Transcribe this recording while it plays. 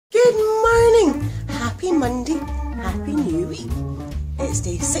Monday. Happy New Week. It's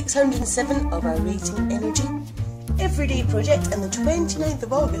day 607 of our Rating Energy Everyday Project and the 29th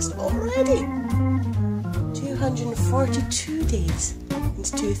of August already. 242 days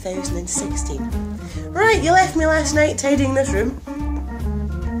since 2016. Right, you left me last night tidying this room.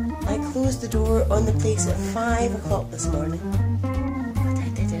 I closed the door on the place at 5 o'clock this morning. But I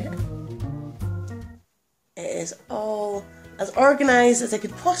did it. It is all as organised as I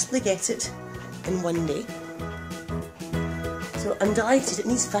could possibly get it in one day. So I'm delighted. It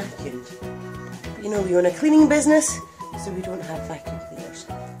needs vacuumed. But you know, we own a cleaning business, so we don't have vacuum cleaners.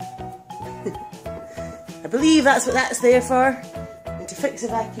 I believe that's what that's there for. And to fix a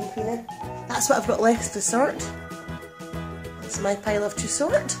vacuum cleaner. That's what I've got left to sort. That's my pile of to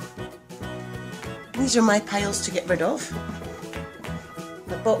sort. These are my piles to get rid of.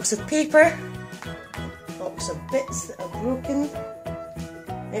 A box of paper. Box of bits that are broken.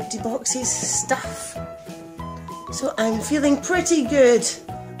 Empty boxes, stuff. So I'm feeling pretty good.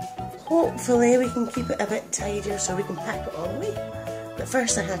 Hopefully we can keep it a bit tidier so we can pack it all away. But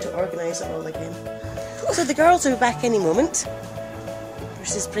first I had to organise it all again. So the girls will be back any moment.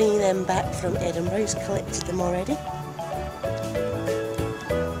 Bruce is bringing them back from Edinburgh. He's collected them already.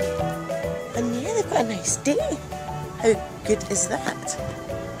 And yeah, they've got a nice day. How good is that?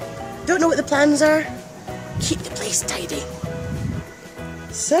 Don't know what the plans are. Keep the place tidy.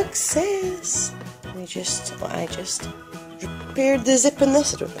 Success! I just repaired the zip in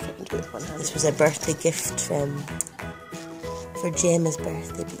this. I don't know if I can do it with one hand. This was a birthday gift for Gemma's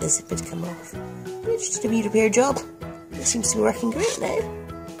birthday, but the zip had come off. Just did a wee repair job. It seems to be working great now.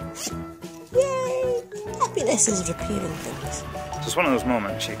 Yay! Happiness is repairing things. So it's one of those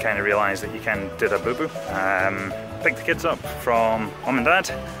moments you kind of realise that you kind of did a boo-boo. Picked the kids up from Mum and Dad,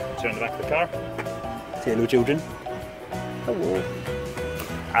 turned the back of the car. Say hello, children. Hello.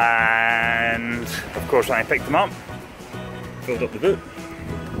 And of course when I picked them up, filled up the boot,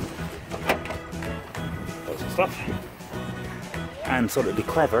 lots of stuff, and thought it'd be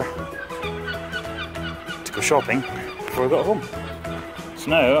clever to go shopping before I got home. So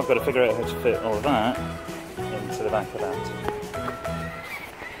now I've got to figure out how to fit all of that into the back of that.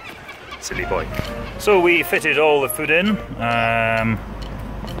 Silly boy. So we fitted all the food in,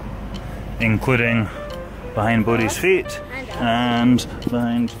 including behind Bodhi's feet and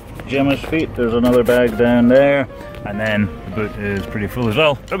behind Gemma's feet. There's another bag down there, and then the boot is pretty full as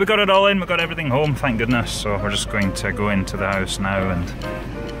well. But we got it all in, we got everything home, thank goodness. So we're just going to go into the house now and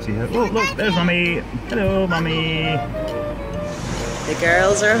see how. Oh look, there's Mummy. Hello, Mummy. The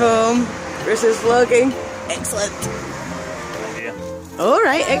girls are home. Bruce is vlogging. Excellent. All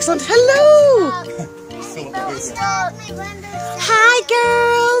right, excellent. Hello. Hi,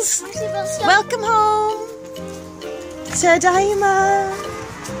 girls. Welcome home. Tadaima!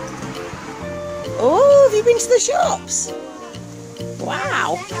 Oh, have you been to the shops?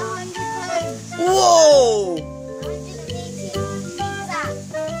 Wow! Whoa!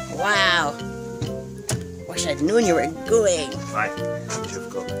 Wow! Wish I'd known you were going. Right, you've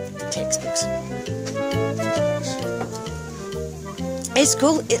got textbooks. It's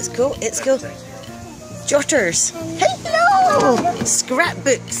cool, it's cool, it's cool. Jotters. Hello!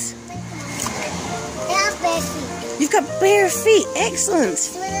 Scrapbooks. You've got bare feet. Excellent.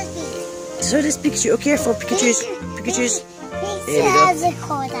 So does Pikachu. Oh, careful, Pikachu's. There we go.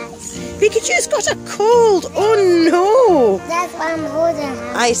 Pikachu's got a cold. Oh no. That's why I'm holding him.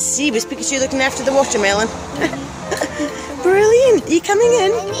 I see. Was Pikachu looking after the watermelon? Brilliant. Are you coming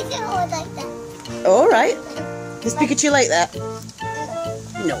in? I need to hold like that. All right. Does Pikachu like that?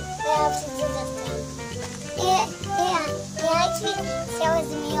 No. I have to do that. He actually tells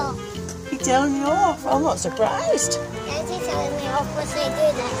me off. He's telling you off. I'm not surprised. He's telling me off once I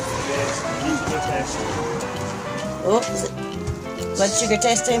do that. Oh, is it blood sugar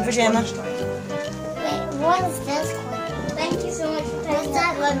test time for Gemma? Wait, what is this one? Thank you so much for testing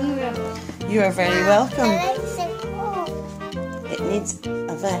that living room. You are very welcome. I like to say, oh. It needs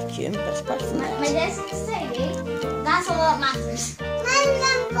a vacuum, but apart from that. My desk is tidy. That's all that matters.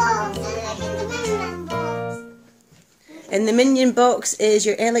 Minion box. I like in the minion box. In the minion box is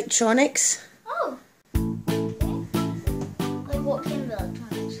your electronics. Oh. Like what kind of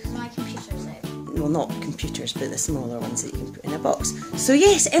electronics? Because my computer's out. Well, not computers, but the smaller ones that you can put in a box. So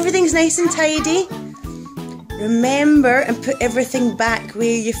yes, everything's nice and tidy. Remember and put everything back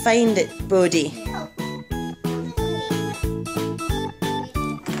where you find it, Bodhi.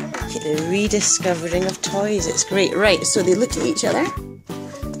 The rediscovering of toys. It's great. Right, so they look at each other.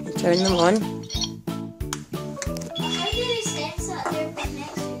 You turn them on.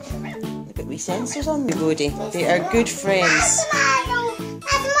 Look at wee sensors on the Bodhi. They are good friends.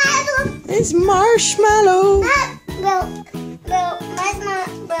 Hey, It's Marshmallow. Marshmallow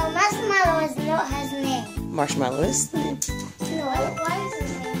is not his name. Marshmallow is the name. No, why is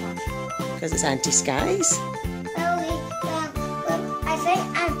his name Marshmallow? Because it's Auntie Sky's. I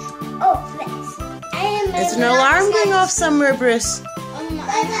think There's an alarm going off somewhere, Bruce. I remember.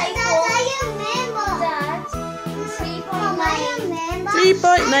 Dad,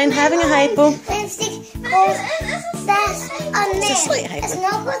 3.9 having a hypo. It's a slight hypo. It's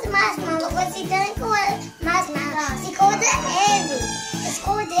not called marshmallow, because he didn't call it marshmallow. He called it Ellie. It's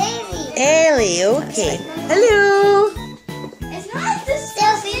called Ellie. Ellie, okay. Hello. It's not the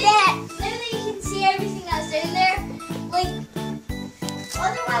selfie there. Now that you can see everything that's down there, like,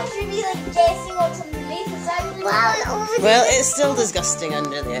 otherwise you'd be like guessing what's underneath. Is that really Well, it's still disgusting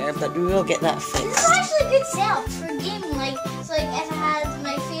under there, but we will get that This is fixed. actually a good setup for gaming. Like, so like if I had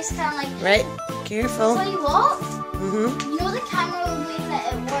my face cam, like, Right, careful. tell you what, Mm-hmm. you know the camera way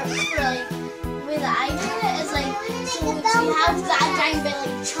that it works for like the way that I do it is like so you have that giant bit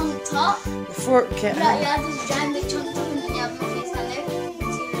like chunked up. The fork kit. Yeah, you have this giant bit chunked up and then you have my face cam there.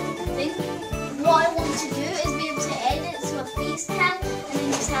 Thing. What I want to do is be able to edit so a face cam and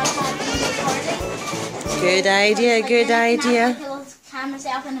then just have that recording. Good idea, good idea. Like a little camera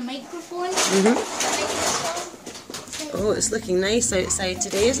set up and a microphone. Mm-hmm. Oh, it's looking nice outside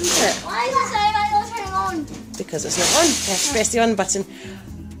today, isn't it? Why is this not turning on? Because it's not on. You have to press the on button.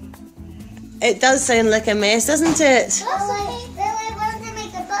 It does sound like a mess, doesn't it?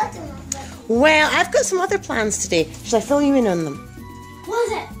 Well, I've got some other plans today. Shall I fill you in on them? What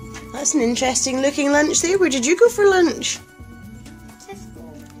is it? That's an interesting looking lunch there. Where did you go for lunch?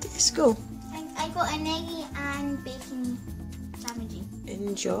 Tesco. I got an eggy and bacon sandwich.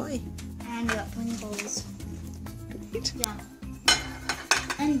 Enjoy. And we got pony balls. Great. Yeah.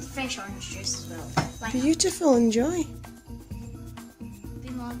 And fresh orange juice as well. Like, Beautiful, enjoy.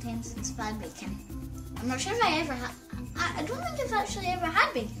 been a long time since I've had bacon. I'm not sure if I ever had. I don't think I've actually ever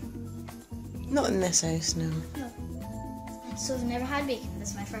had bacon. Not in this house, no. No. So I've never had bacon. This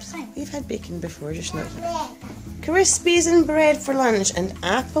is my first time. We've had bacon before, just not here. Crispies and bread for lunch and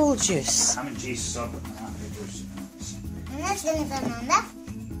apple juice. Ham and cheese sub and apple juice. And that's gonna be on that.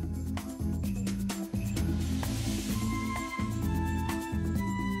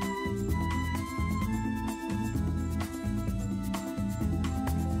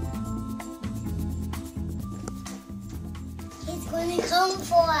 He's gonna come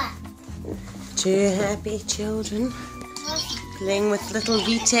for it. Two happy children playing with little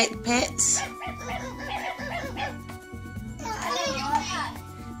VTech pets.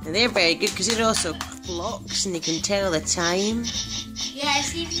 And they're very good because they're also clocks and you can tell the time. Yeah,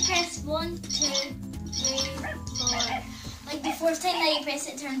 see if you press 1, 2, 3, 4. Like the fourth time that you press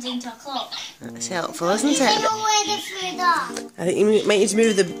it turns into a clock. That's helpful, isn't You know it? where the food are. I think you might need to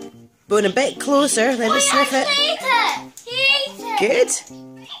move the bone a bit closer. Let it sniff it. He ate it! He ate it! Good.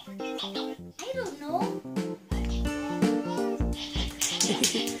 I don't know.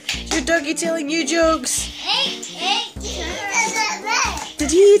 Is your doggy telling you jokes? Ate. Did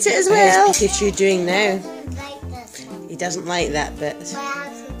he eat it as well? What are you doing now? Like this one. He doesn't like that bit. But I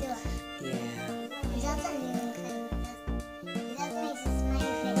have to do it. Yeah. He doesn't even think. He doesn't make a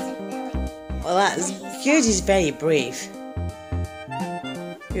smiley face like that. Well, that's good. He's very brave.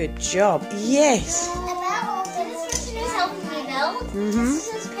 Good job. Yes. So this person who's helping me build. This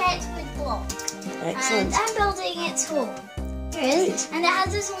is his pet wood block. Excellent. And I'm building its home. Here it is. And it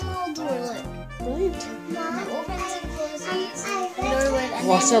has this one little door, look. Brilliant. It opens and closes the doorway. And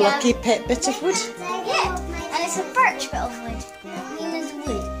What then a you lucky pet bit of wood. Yeah, and it's a birch bit of wood. Name is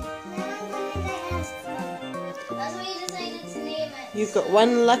wood. That's what you decided to name it. You've got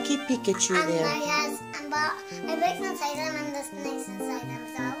one lucky Pikachu there. I put some inside him and this nice inside him,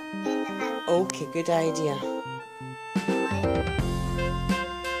 so I'll get them out. Okay, good idea.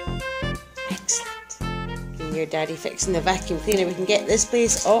 Excellent. And your daddy fixing the vacuum cleaner. We can get this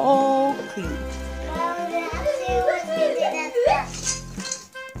place all clean.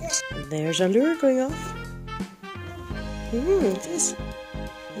 There's a lure going off. It is.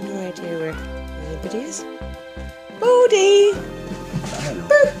 No idea where anybody is. Bodhi!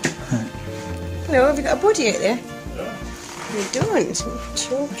 Boo! Hello, have you got a Bodhi out there? You don't?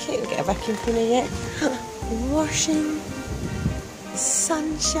 Okay, we'll get a vacuum cleaner yet. Washing.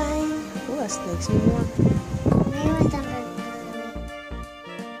 Sunshine. Oh, that's nice and warm.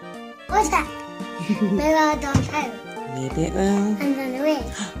 What's that? Maybe I'll dump out Maybe it will. and run away.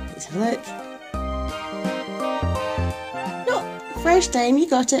 Let's have a look. No, first time you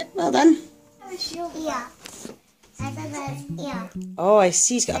got it. Well done. Yeah. I thought that's, yeah. Oh, I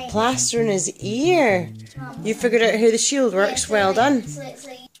see. He's got a plaster in his ear. You figured out how the shield works. Well done. So it's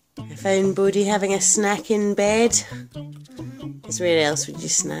like I found Bodhi having a snack in bed. Because where else would you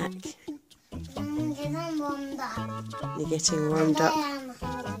snack? You're getting warmed up.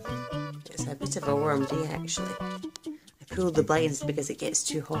 It's a bit of a warm day actually. I pulled the blinds because it gets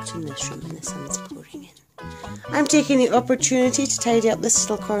too hot in this room and the sun's pouring in. I'm taking the opportunity to tidy up this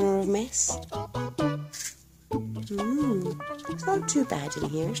little corner of mess. It's not too bad in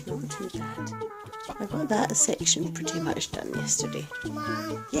here, it's not too bad. I got that section pretty much done yesterday.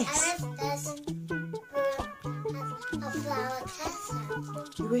 Mom, Yes.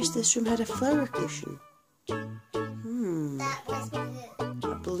 You wish this room had a flower cushion? That was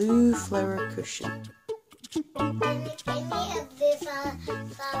blue. A blue flower cushion. Give me a blue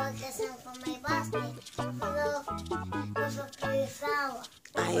flower cushion for my basket. With a blue flower.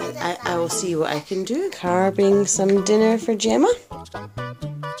 I will see what I can do. Carving some dinner for Gemma.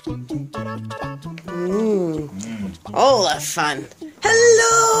 All the fun.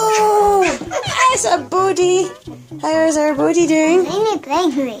 Hello! It's a Bodhi. How is our Bodhi doing? They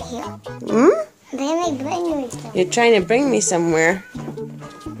bring me here. They bring me here. You're trying to bring me somewhere.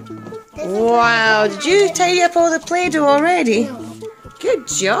 Wow, did you tidy up all the Play-Doh already? Good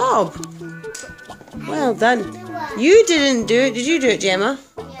job. Well done. You didn't do it. Did you do it, Gemma?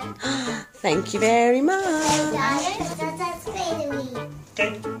 Yeah. Thank you very much. That's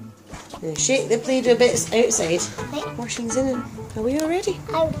Now shake the Play-Doh bits outside. Washing's in it. Are we all ready?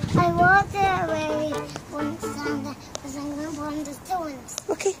 I want it where we want to stand there because I'm going to put on the stones.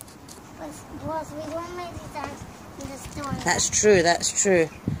 Okay. Because we don't make the dance in the stones. That's true, that's true.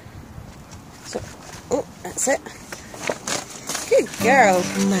 So, oh, that's it. Good girl.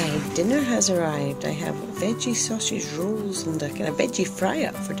 My dinner has arrived. I have veggie sausage rolls and a kind of veggie fry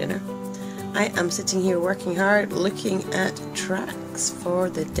up for dinner. I am sitting here working hard, looking at tracks for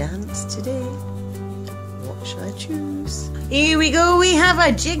the dance today. What shall I choose? Here we go, we have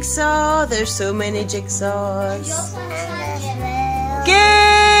a jigsaw. There's so many jigsaws.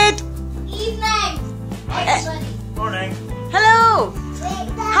 Good Evening. Morning. Hello!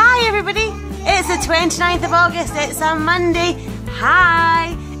 Hi everybody! It's the 29th of August, it's a Monday.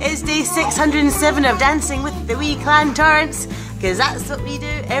 Hi! It's day 607 of dancing with the Wee Clan Torrance, because that's what we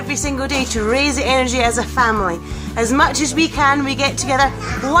do every single day to raise the energy as a family. As much as we can, we get together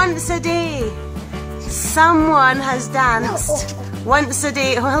once a day. Someone has danced once a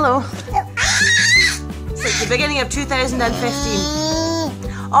day. Oh, hello. Since the beginning of 2015.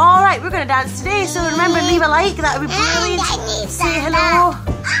 Alright, we're going to dance today, so remember, leave a like, that would be brilliant. Say hello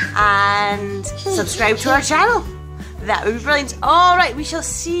and subscribe to our channel. That would be brilliant. Alright, we shall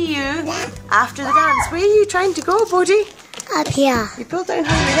see you after the dance. Where are you trying to go, Bodhi? Up here. You pulled down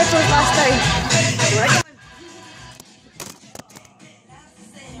how your nipples last time.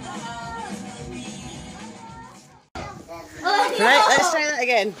 Right, let's try that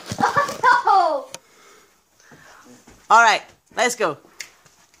again. Oh, Alright, let's go.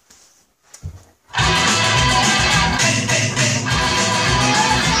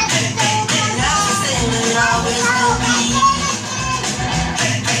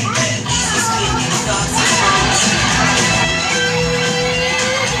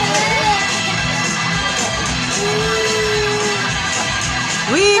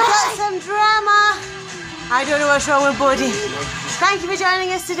 We've got some drama. I don't know what's wrong with Bodhi. Thank you for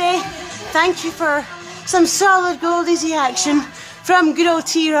joining us today. Thank you for some solid gold easy action from good old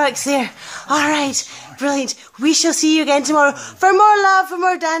T-Rex there. Alright, brilliant. We shall see you again tomorrow for more love, for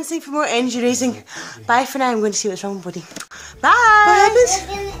more dancing, for more energy raising. Bye for now. I'm going to see what's wrong with Bodhi. Bye. What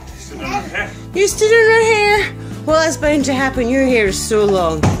happened? You stood in her hair. Well, that's bound to happen. Your hair is so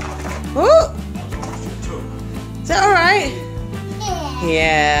long. Oh! Is that alright?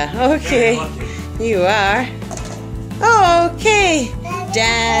 Yeah, okay. You are. Okay.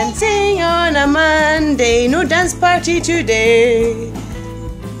 Dancing on a Monday. No dance party today.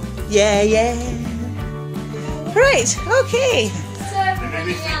 Yeah, yeah. Right, okay.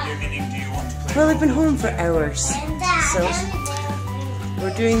 Well, I've been home for hours. So,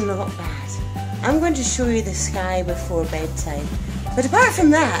 we're doing not bad. I'm going to show you the sky before bedtime. But apart from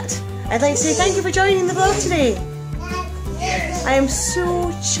that, I'd like to say thank you for joining the vlog today. I am so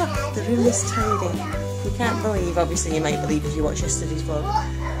chuffed the room is tidy. You can't believe, obviously you might believe if you watch yesterday's vlog.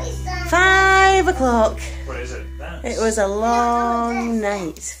 5 o'clock. What is it? It was a long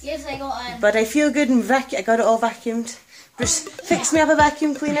night. Yes, I got one. But I feel good and I got it all vacuumed. Bruce fixed me up a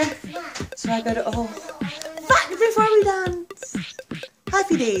vacuum cleaner. So I got it all back before we dance.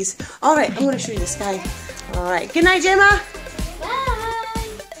 Happy days. Alright, I'm going to show you the sky. Alright, good night, Gemma. Bye.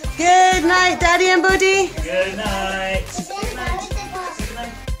 Good night, Daddy and Bodhi. Good night.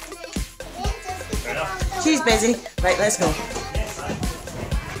 She's busy. Right, let's go.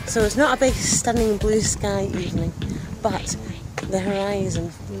 So it's not a big stunning blue sky evening, but the horizon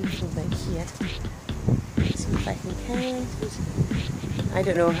from back here. Let's see if I can count. I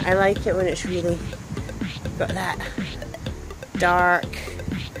don't know, I like it when it's really got that dark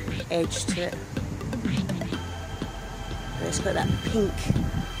edge to it. And it's got that pink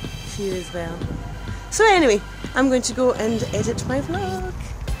hue as well. So anyway, I'm going to go and edit my vlog.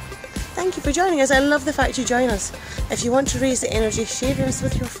 Thank you for joining us. I love the fact you join us. If you want to raise the energy, share us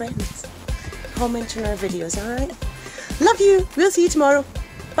with your friends. Comment on our videos, alright? Love you. We'll see you tomorrow.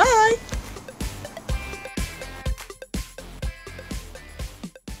 Bye.